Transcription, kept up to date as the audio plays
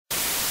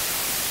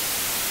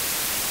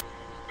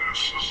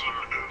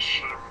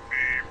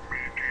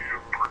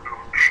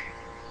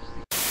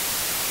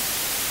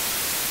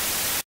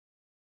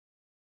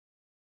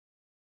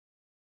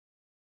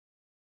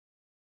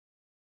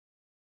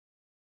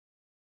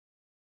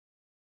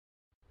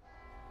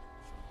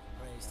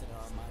Praise to the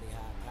almighty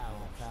high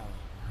power.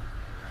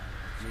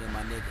 Me and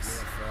my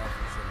niggas.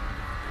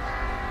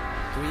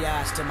 Three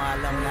eyes to my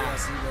alumni.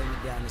 See, lay me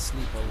down to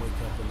sleep or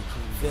wake up in the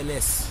king. Feel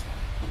this.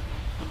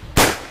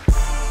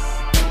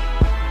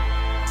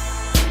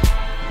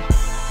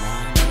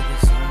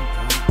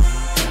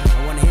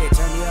 I wanna hear it,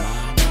 turn me up.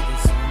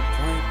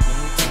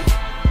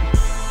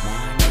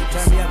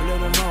 Turn me up a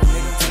little bit more,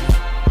 nigga.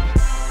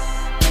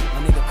 My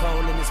nigga Cole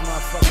in this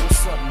motherfucker,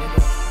 what's up,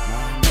 nigga?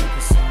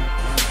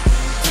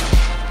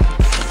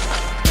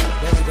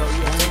 There we go, you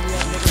turn me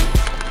up, nigga.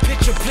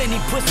 Picture plenty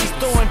pussies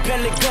throwing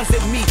pellet guns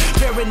at me.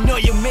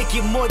 Paranoia make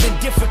it more than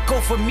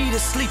difficult for me to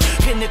sleep.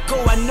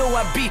 Pinnacle, I know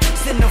I be.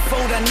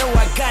 Centerfold, I know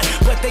I got.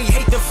 But they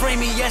hate to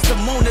frame me as the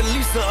Mona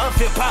Lisa of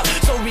hip hop.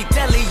 So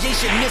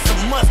retaliation is a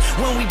must.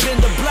 When we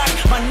bend the block,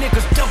 my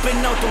niggas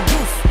jumping out the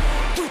roof.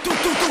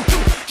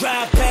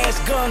 Drive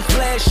past, guns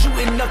flash,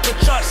 shooting up the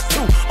charts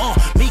too.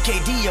 Me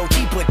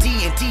KDOT, put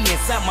TNT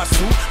inside my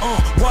suit.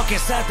 Walk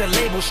inside the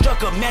label,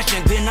 struck a match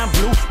and then I'm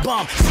blue.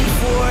 Bomb,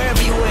 C4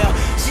 everywhere,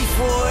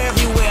 C4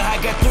 everywhere. I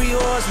got 3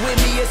 oars with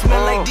me, it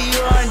smell like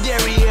Dior and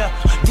Derriere.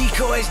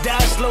 Decoys die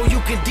slow,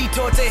 you can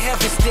detour to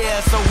heaven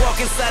stairs. So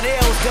walk inside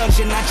L's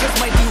dungeon, I just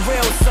might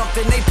derail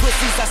something. They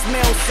pussies, I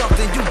smell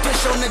something. You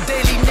dish on the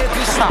daily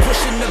niggas, you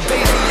pushing the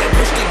baby and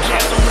push the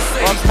gas on the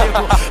Mercedes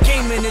nigga.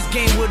 Came in this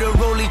game with a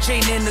rolly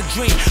chain and a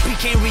dream.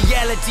 Became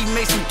reality,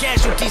 made some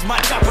casualties, my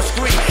chopper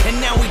scream. And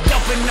now we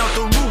dumping out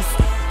the roof.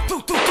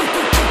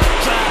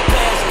 Drive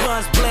past,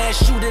 guns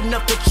blast, shooting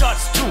up the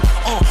charts too.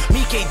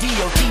 Me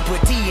KDOT,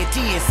 put TNT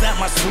inside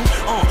my suit.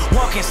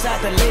 Walk inside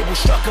the label,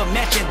 struck a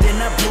match and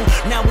then I blew.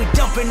 Now we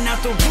dumping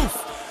out the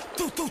roof.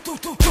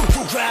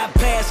 Drive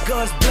past,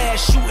 guns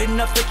blast, shooting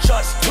up the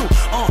charts too.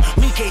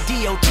 Me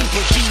KDOT,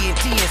 put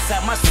TNT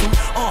inside my suit.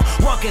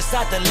 Walk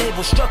inside the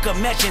label, struck a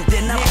match and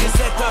then I niggas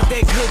that thought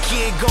that good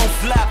kid gon'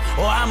 flop,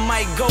 or I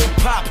might go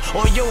pop,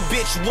 or your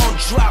bitch won't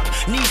drop.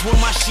 Knees when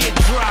my shit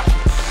drop.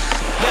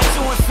 Got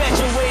too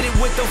infatuated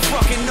with the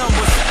fucking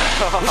numbers,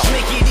 which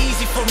make it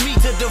easy for me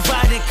to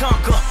divide and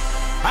conquer.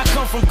 I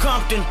come from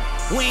Compton,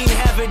 we ain't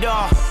have it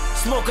all.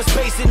 Smokers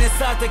pacing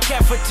inside the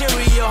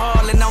cafeteria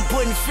hall, and I'm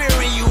putting fear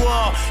in you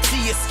all. See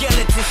your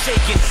skeleton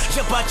shaking,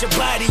 jump out your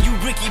body, you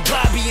Ricky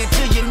Bobby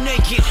until you're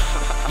naked.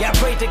 Yeah, I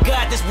pray to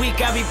God this week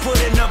I be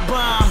putting up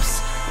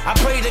bombs. I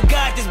pray to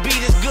God this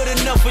beat is good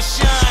enough for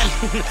Sean.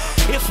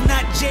 If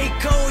not J.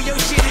 Cole, your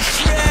shit is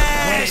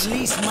trash. But at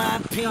least my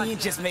opinion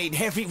just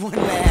made everyone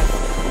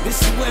laugh.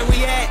 This is where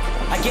we at,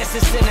 I guess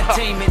it's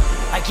entertainment.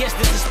 I guess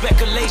this is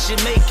speculation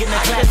making the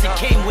classic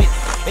came with.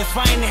 If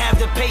I ain't have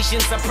the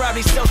patience, I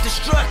probably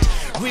self-destruct.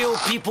 Real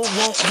people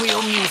want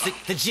real music,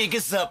 the jig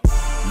is up.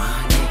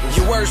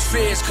 Your worst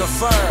fears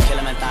confirmed.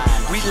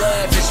 We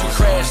laugh as you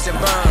crashed and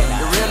burned.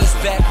 The real is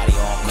back.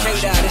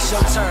 K-Dot, it's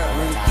your turn.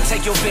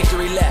 Take your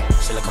victory lap.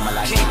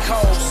 King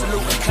Cole,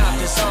 salute the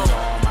Compton's own.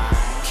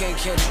 King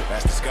Kendrick.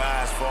 As the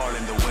skies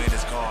falling, the wind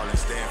is calling.